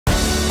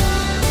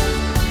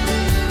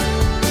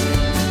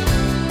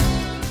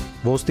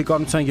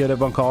Ոստիկանության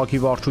Երևան քաղաքի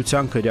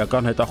վարչության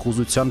քրեական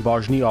հետախուզության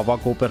բաժնի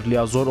ավագ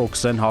օպերլիազոր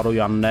Օգսեն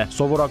Հարոյանն է։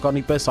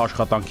 Սովորականի պես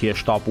աշխատանքի է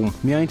շտապում։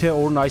 Միայն թե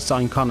օրն այս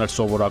այնքան էլ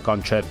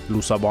սովորական չէ։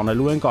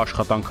 Լուսաբանելու ենք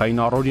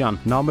աշխատանքային առօրյան։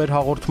 Նա մեր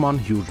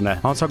հաղորդման հյուրն է։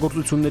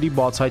 Հանցագործությունների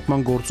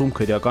բացահայտման գործում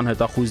քրեական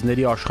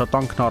հետախույզների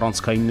աշխատանքն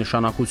առանցքային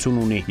նշանակություն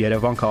ունի։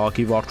 Երևան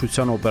քաղաքի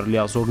վարչության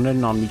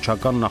օպերլիազորներն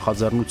անմիջական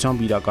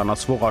նախաձեռնությամբ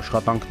իրականացվող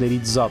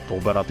աշխատանքներից զատ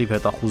օպերատիվ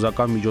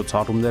հետախուզական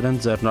միջոցառումներ են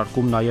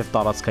ձեռնարկում նաև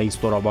տարածքային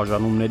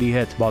ստորաբաժանումների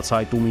հետ։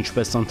 Հայտում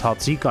ինչպես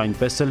ընթացիկ,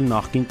 այնպես էլ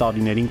նախկին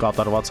տարիներին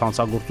կատարված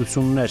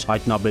հանցագործություններ,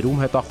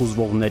 հայտնաբերում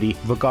հետախուզվողների,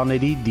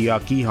 վկաների,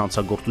 դիակի,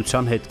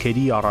 հանցագործության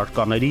հետքերի,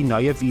 առարկաների,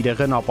 նաև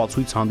իրեղեն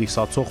ապացույց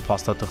հանդիսացող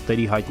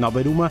փաստաթղթերի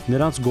հայտնաբերումը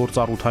նրանց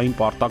գործառութային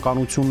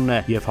պարտականությունն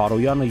է, եւ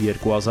Հարոյանը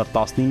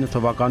 2019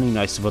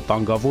 թվականին այս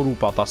վտանգավոր ու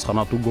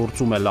պատասխանատու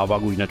գործում է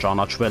լավագույնը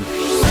ճանաչվել։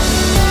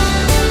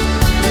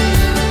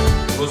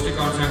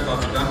 Ոստիկանության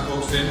կապիտան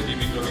Օգսեն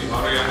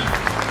Հարոյանի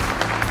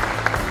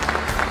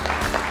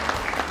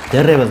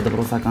Դեռևս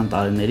դպրոցական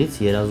տարիներից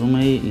երազում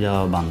էի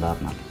իրավաբան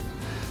դառնալ։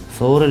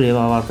 Սովորել եւ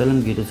ավարտել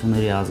եմ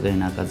Գիտությունների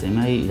ազգային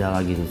ակադեմիայի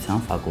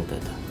իրավագիտության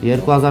ֆակուլտետը։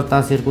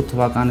 2012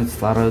 թվականից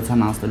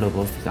ծառայության անցնելով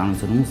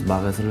ոստիկանությունում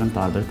զբաղեցրել եմ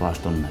տարբեր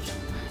պաշտոններ։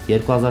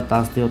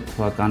 2017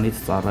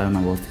 թվականից ծառայում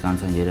եմ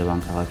ոստիկանության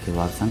Երևան քաղաքի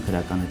վարչության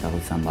քրեական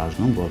հետախուզության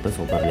բաժնում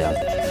որպես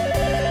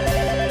օպերլիազոր։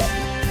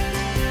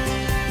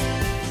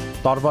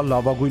 Տարվա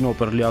լավագույն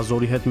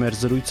օպերլիազորի հետ մեր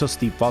զրույցը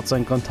ստիպված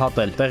ենք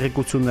ընդհատել։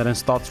 Տեղեկություններ են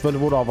ստացվել,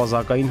 որ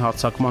ավազակային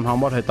հարձակման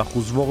համար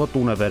հետախուզվողը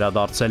տուն է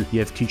վերադարձել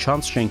եւ քիչ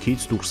անց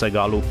շենքից դուրս է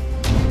գալու։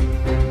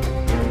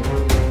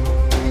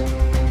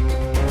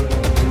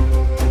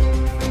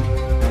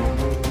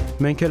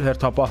 Մենք էլ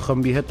հերթապահ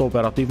խմբի հետ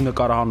օպերատիվ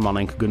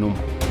նկարահանման ենք գնում։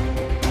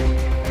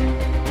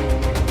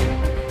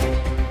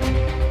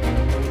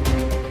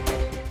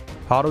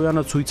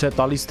 Հարոյանը ցույց է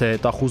տալիս, թե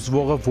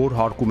հետախուզվողը որ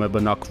հարկում է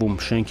բնակվում,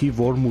 շենքի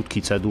որ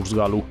մուտքից է դուրս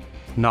գալու։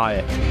 Նա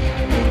է։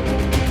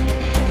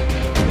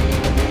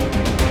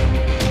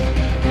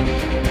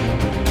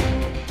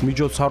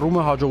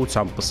 Միջոցառումը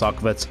հաջողությամբ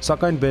պսակվեց,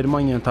 սակայն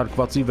բերման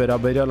ենթարկվածի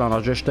վերաբերյալ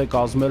անհրաժեշտ է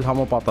կազմել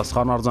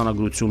համապատասխան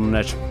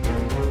արձանագրություններ։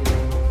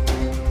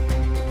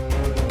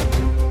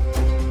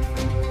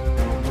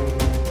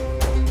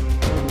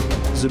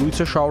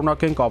 Զրույցը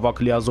շարունակենք ավագ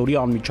լիազորի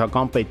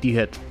անմիջական պետի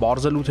հետ,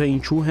 պարզելու թե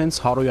ինչու հենց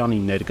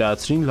Հարոյանին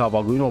ներկայացրին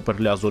լավագույն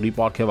օպերլիազորի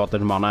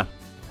պարգևատրմանը։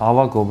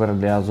 Ավագ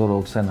օպերլիազոր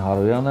Օգսեն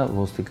Հարոյանը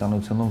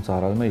ոստիկանությունում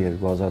ծառայում է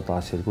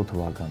 2012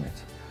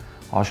 թվականից։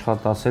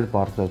 Աշխատասեր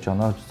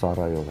պարտաճանաչ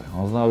ծառայող է,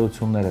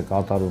 հանձնարարությունները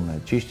կատարում է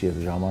ճիշտ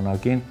եւ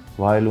ժամանակին,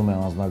 վայելում է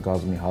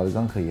անձնակազմի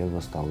հարգանքը եւ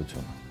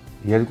վստահությունը։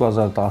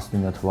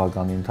 2019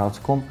 թվականի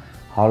ընթացքում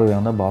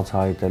Հարոյանը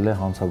բացահայտել է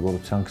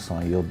հանցագործության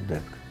 27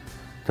 դեպք։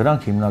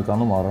 Դրանք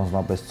հիմնականում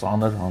առանձնապես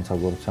ծանր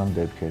հանցագործության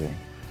դեպքեր էին։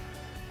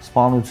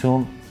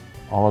 Սպանություն,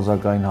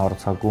 ավազակային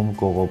հարձակում,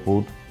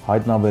 կողոպուտ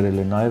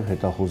հայտնաբերել է նաև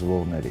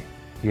հետախուզվողների։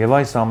 Եվ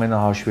այս ամենը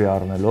հաշվի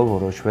առնելով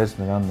որոշվեց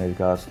նրան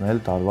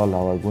ներկայացնել տարվա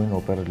լավագույն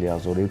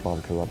օպերլիազորի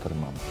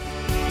պարգևատրմանը։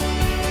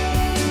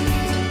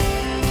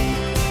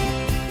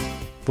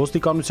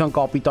 Ոստիկանության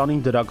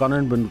կապիտանին դրական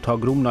են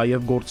բնութագրում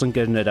նաև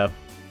գործընկերները։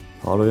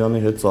 Հարոյանի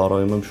հետ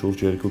ծառայում եմ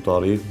շուրջ 2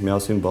 տարի,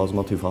 միասին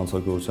բազմաթիվ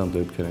հանցագործության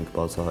դեպքեր ենք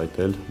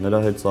բացահայտել,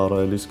 նրա հետ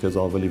ծառայելիս քեզ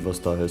ավելի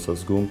վստահ ես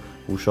զգում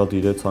ու շատ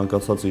իրենց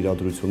ցանկացած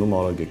իրադրությունում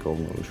արագ է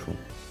կողմնորոշվում։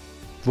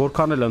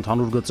 Որքան էլ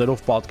ընդհանուր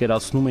գծերով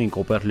պատկերացնում էինք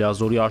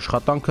օպերլիազորի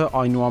աշխատանքը,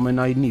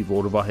 այնուամենայնիվ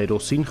օրվա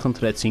հերոսին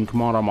խնդրեցինք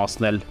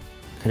մանրամասնել։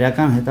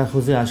 Քրեական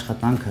հետախուզի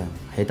աշխատանքը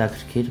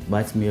հետաքրքիր,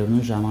 բայց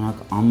միևնույն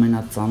ժամանակ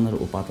ամենածանր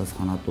ու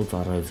պատասխանատու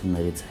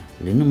ծառայություններից է։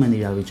 Լինում են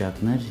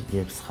իրավիճակներ,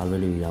 երբ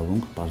սխալվելու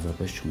իրավունք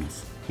պարզապես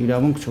չունես։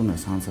 Իրավունք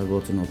չունես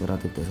հանցագործին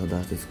օպերատիվ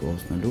տեսադարձից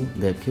կորցնելու,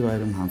 դեպքի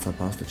վայրում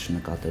հանցափաստը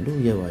չնկատելու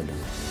եւ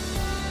այլն։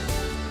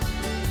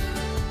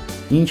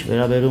 Ինչ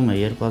վերաբերում է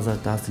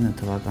 2019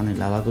 թվականի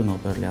լավագույն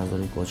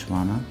օպերլիազորի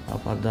կոչմանը,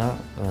 ապա դա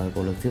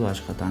կոլեկտիվ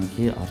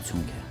աշխատանքի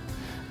արդյունք է։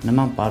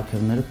 Նման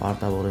պարգևները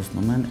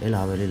պարտավորեցնում են ել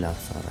ավելի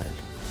լավ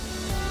ծառայել։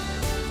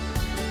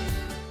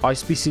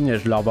 Այսպիսին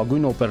էր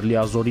լավագույն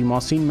օպերլիազորի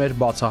մասին մեր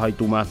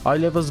բացահայտումը,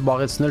 այլևս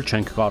զբաղեցնել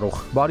չենք կարող։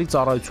 Բարի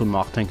ծառայություն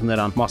մաղթենք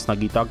նրան,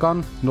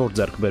 մասնագիտական նոր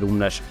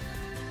ձեռքբերումներ։